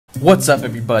What's up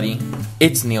everybody,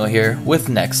 it's Neil here with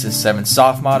Nexus 7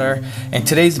 softModder, and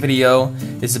today's video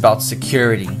is about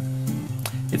security.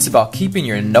 It's about keeping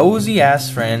your nosy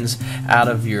ass friends out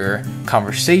of your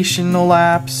conversational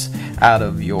apps, out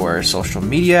of your social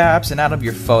media apps, and out of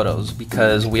your photos,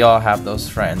 because we all have those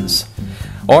friends.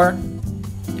 Or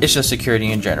it's just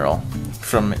security in general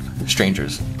from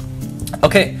strangers.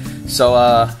 Okay,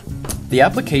 so the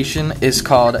application is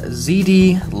called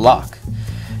ZDlock,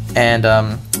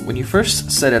 and when you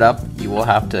first set it up, you will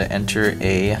have to enter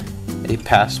a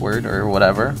password or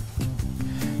whatever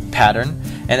pattern,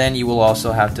 and then you will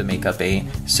also have to make up a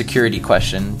security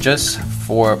question just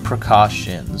for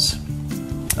precautions.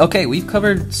 Okay, we've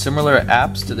covered similar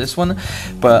apps to this one,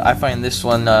 but I find this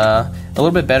one a little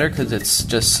bit better because it's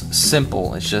just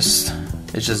simple. It's just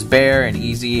bare and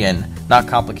easy and not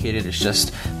complicated. It's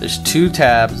just there's two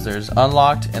tabs. There's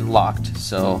unlocked and locked,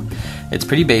 so it's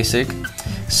pretty basic.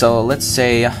 So let's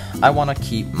say I want to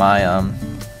keep my what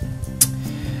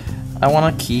do I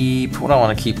want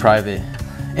to keep private?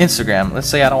 Instagram. Let's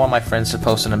say I don't want my friends to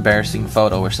post an embarrassing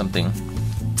photo or something.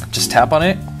 Just tap on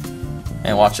it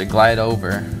and watch it glide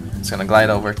over. It's gonna glide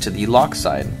over to the lock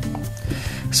side.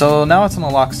 So now it's on the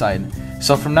lock side.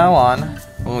 So from now on,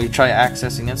 when we try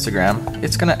accessing Instagram,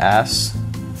 it's gonna ask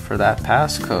for that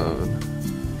passcode,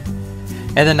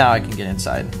 and then now I can get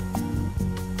inside.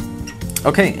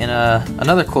 Okay, and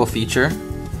another cool feature,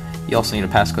 you also need a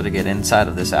passcode to get inside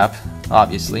of this app,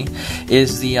 obviously,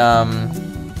 is the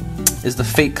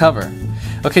fake cover.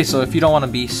 Okay, so if you don't want to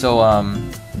be so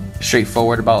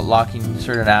straightforward about locking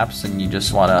certain apps and you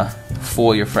just want to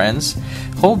fool your friends,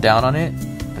 hold down on it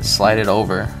and slide it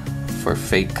over for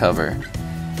fake cover.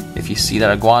 If you see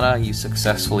that iguana, you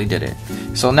successfully did it.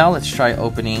 So now let's try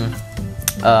opening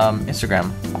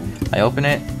Instagram. I open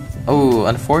it. Oh,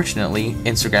 unfortunately,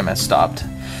 Instagram has stopped.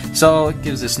 So it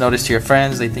gives this notice to your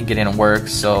friends. They think it didn't work,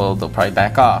 so they'll probably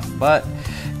back off. But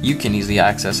you can easily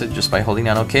access it just by holding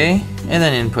down OK and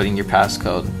then inputting your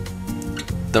passcode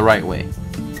the right way.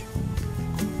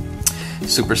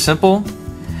 Super simple.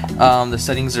 The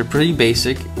settings are pretty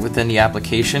basic within the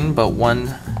application, but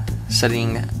one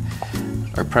setting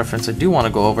or preference I do want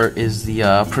to go over is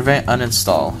the prevent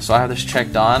uninstall. So I have this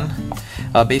checked on.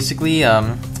 Basically,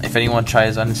 if anyone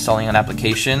tries uninstalling an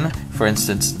application, for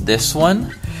instance this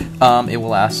one, it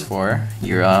will ask for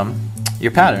your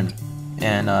pattern,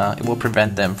 and it will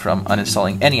prevent them from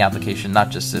uninstalling any application, not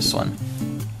just this one.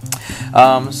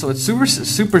 So it's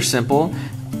super simple,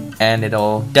 and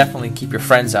it'll definitely keep your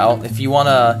friends out. If you want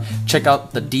to check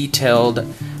out the detailed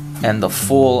and the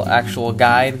full actual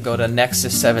guide, go to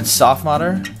Nexus 7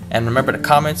 softModder, and remember to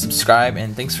comment, subscribe,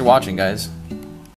 and thanks for watching, guys.